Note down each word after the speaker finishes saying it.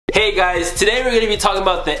Hey guys, today we're going to be talking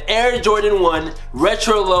about the Air Jordan 1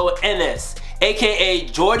 Retro Low NS, aka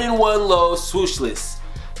Jordan 1 Low Swooshless.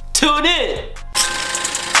 Tune in!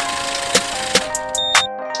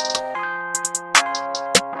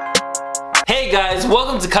 Hey guys,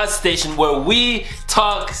 welcome to Casa Station where we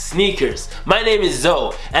talk sneakers. My name is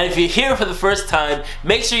Zoe, and if you're here for the first time,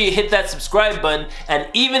 make sure you hit that subscribe button and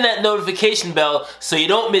even that notification bell so you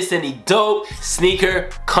don't miss any dope sneaker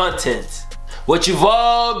content. What you've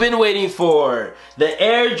all been waiting for, the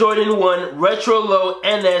Air Jordan 1 Retro Low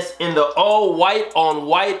NS in the all white on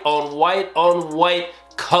white on white on white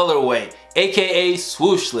colorway, aka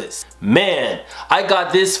swooshless. Man, I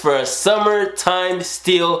got this for a summertime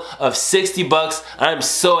steal of 60 bucks. I'm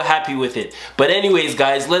so happy with it. But anyways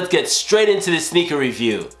guys, let's get straight into the sneaker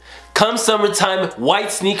review. Come summertime,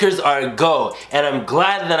 white sneakers are a go, and I'm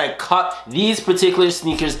glad that I caught these particular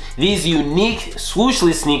sneakers, these unique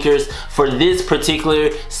swooshless sneakers for this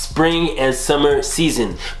particular spring and summer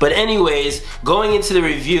season. But anyways, going into the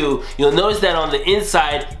review, you'll notice that on the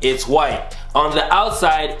inside, it's white. On the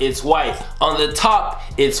outside, it's white. On the top,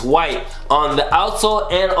 it's white. On the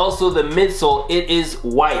outsole and also the midsole, it is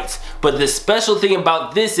white. But the special thing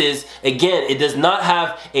about this is, again, it does not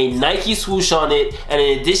have a Nike swoosh on it, and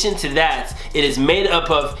in addition to that, it is made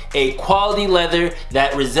up of a quality leather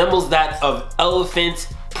that resembles that of elephant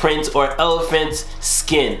print or elephant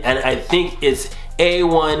skin, and I think it's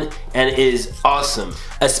A1 and it is awesome.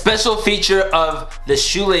 A special feature of the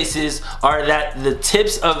shoelaces are that the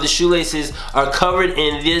tips of the shoelaces are covered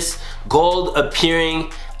in this gold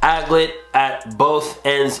appearing aglet at both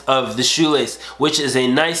ends of the shoelace, which is a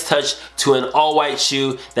nice touch to an all-white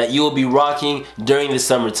shoe that you will be rocking during the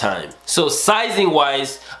summertime. So sizing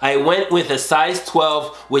wise, I went with a size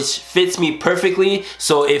 12, which fits me perfectly.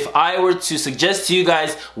 So if I were to suggest to you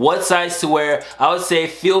guys what size to wear, I would say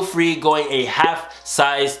feel free going a half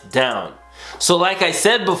size down. So like I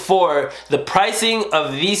said before, the pricing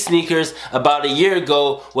of these sneakers about a year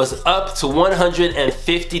ago was up to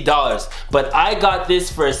 $150, but I got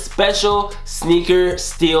this for a special sneaker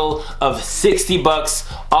steal of 60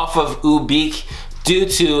 bucks off of Ubik due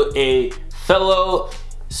to a fellow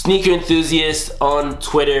sneaker enthusiast on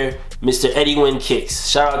Twitter, Mr. Eddie Wynn Kicks.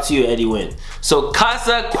 Shout out to you, Eddie Wynn. So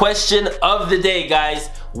Casa question of the day, guys.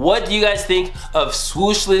 What do you guys think of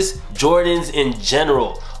swooshless Jordans in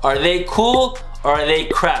general? Are they cool or are they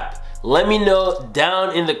crap? Let me know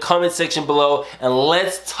down in the comment section below and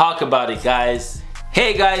let's talk about it, guys.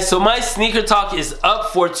 Hey guys, so my sneaker talk is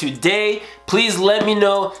up for today. Please let me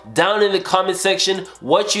know down in the comment section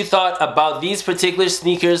what you thought about these particular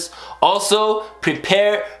sneakers. Also,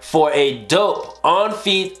 prepare for a dope on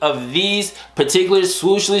feet of these particular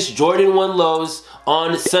swooshless Jordan 1 lows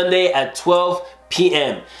on Sunday at 12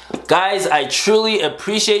 p.m. Guys, I truly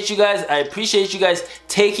appreciate you guys. I appreciate you guys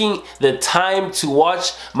taking the time to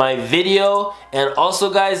watch my video. And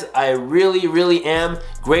also guys, I really am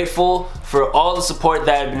grateful for all the support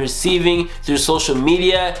that I've been receiving through social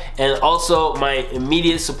media and also my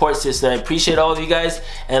immediate support system. I appreciate all of you guys,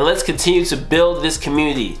 and let's continue to build this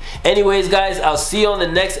community. Anyways guys, I'll see you on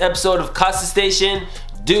the next episode of Casa Station.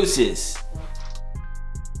 Deuces.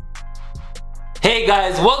 Hey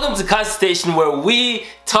guys, welcome to Casa Station where we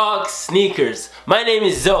talk sneakers. My name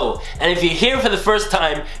is Zoe, and if you're here for the first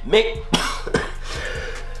time, make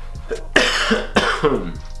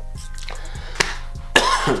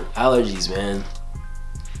allergies, man.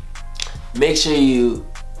 Make sure you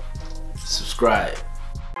subscribe.